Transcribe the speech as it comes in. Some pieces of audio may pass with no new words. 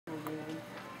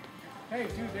Hey,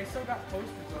 dude, they still got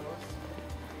posters of us.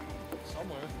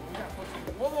 Somewhere. We got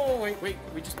posters. Whoa, wait.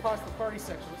 We just passed the party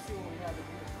section. Let's see what we have in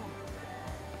here.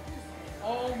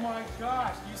 Oh my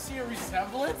gosh, do you see a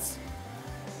resemblance?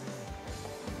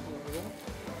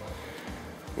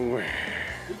 You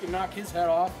can knock his head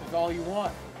off with all you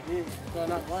want. You gotta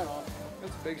knock mine off.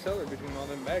 That's a big seller between all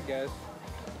them bad guys.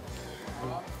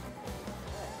 Looks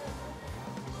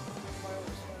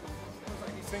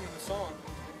like he's singing the song.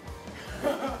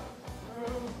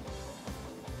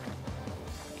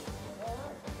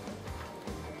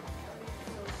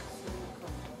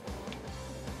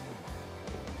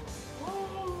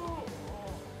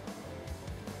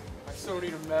 I so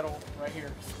need a medal right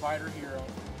here. Spider Hero.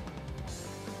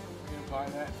 I'm gonna buy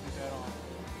that and put that on.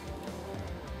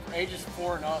 Ages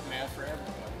 4 and up, man, for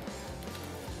everybody.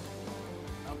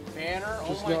 A banner.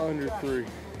 Just oh my not under gosh. 3.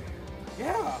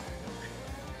 Yeah.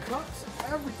 Cups,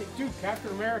 everything. Dude,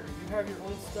 Captain America, you have your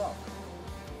own stuff.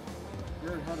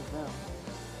 You're ahead of them.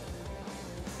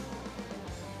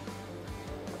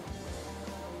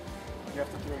 You have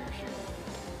to throw your shield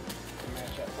to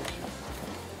match that picture.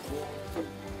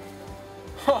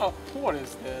 What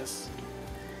is this?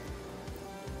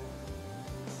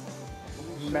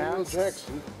 Samuel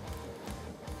Jackson.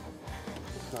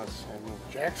 It's not Samuel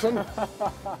Jackson.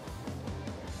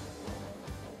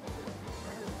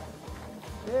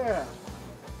 Yeah.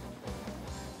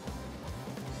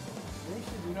 They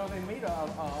should, you know, they made a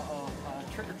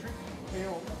trick-or-treat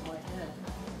tail of my head.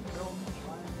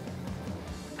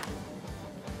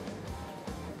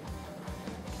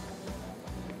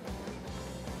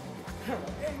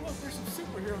 Hey, look, there's some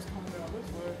superheroes coming down this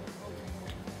way.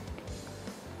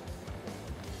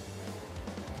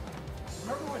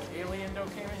 Remember when Alien Doe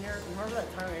came in here? Remember that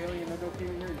time Alien Doe came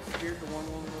in here and scared the one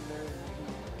woman over there?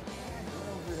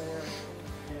 Over there.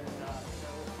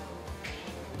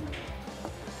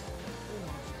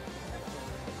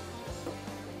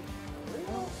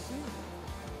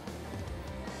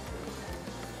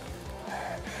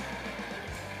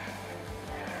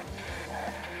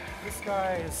 This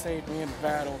guy has saved me in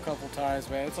battle a couple times,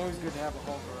 man. It's always good to have a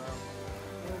Hulk around.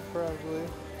 Yeah, probably.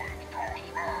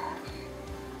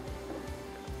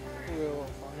 Will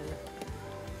on here.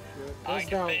 I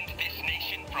defend this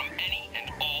nation from any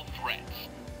and all threats.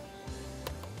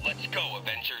 Let's go,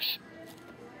 Avengers.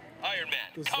 Iron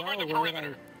Man, cover the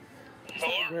perimeter. Thor,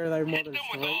 hit them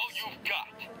with all you've got.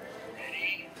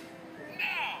 Ready?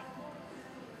 Now!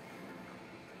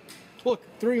 Look,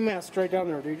 3 masks right down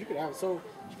there, dude. You could have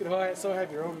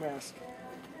have your own mask.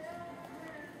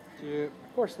 Yeah.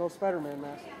 Of course, no Spider-Man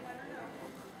mask.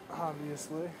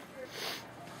 Obviously.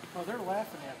 Oh, they're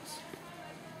laughing at us.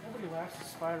 Nobody laughs at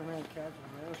Spider-Man, Captain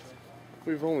America.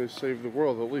 We've only saved the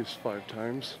world at least 5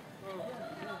 times.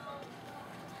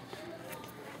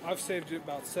 I've saved it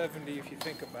about 70 if you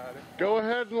think about it. Go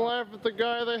ahead and laugh at the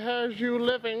guy that has you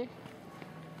living.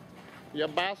 You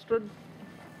bastard.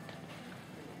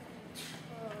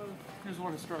 I just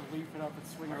want to start leaping up and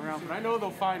swinging around, but I know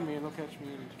they'll find me and they'll catch me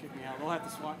and kick me out. They'll have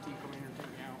the SWAT team come in here and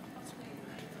take me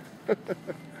out.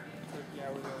 Yeah,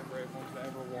 we're the only brave ones that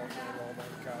ever walk in a wall by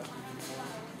the costumes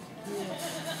anymore.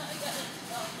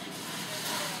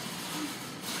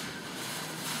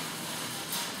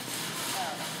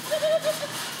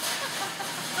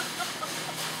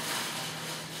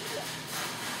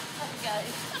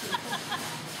 Guys.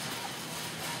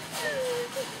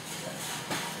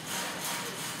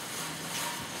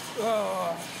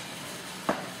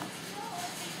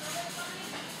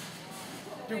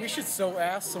 Dude, we should so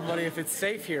ask somebody if it's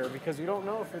safe here because we don't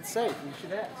know if it's safe. We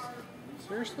should ask.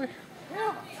 Seriously?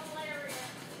 Yeah.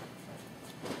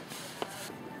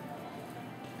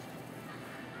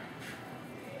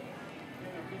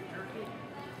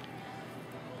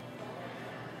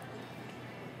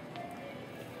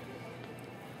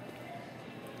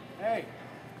 Hey,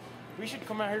 we should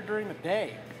come out here during the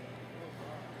day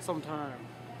sometime.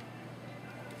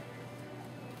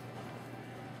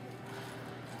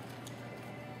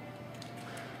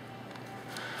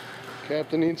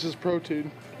 Captain eats his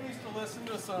protein. I used to listen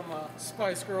to some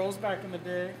Spice Girls back in the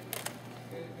day.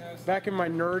 Back in my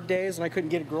nerd days when I couldn't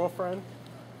get a girlfriend.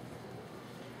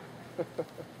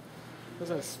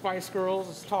 Those are Spice Girls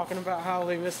was talking about how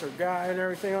they missed their guy and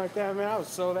everything like that. Man, I was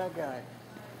so that guy.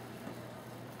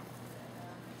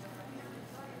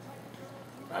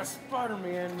 A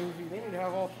Spider-Man movie. They need to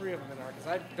have all 3 of them in there because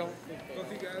I don't think they. Both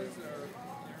you guys are in,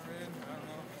 I don't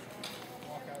know,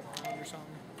 walk out around or something.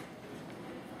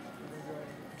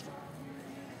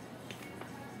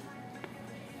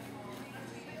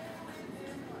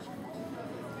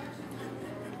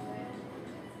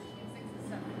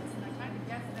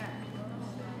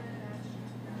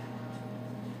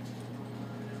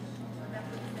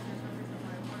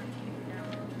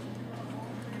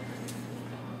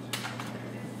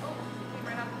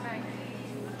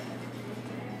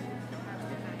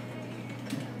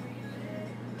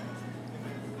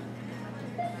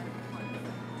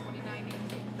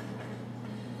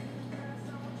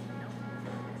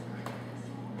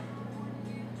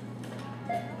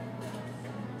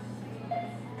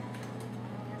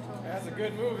 That's a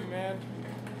good movie, man.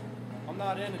 I'm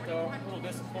not in it though. I'm a little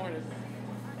disappointed.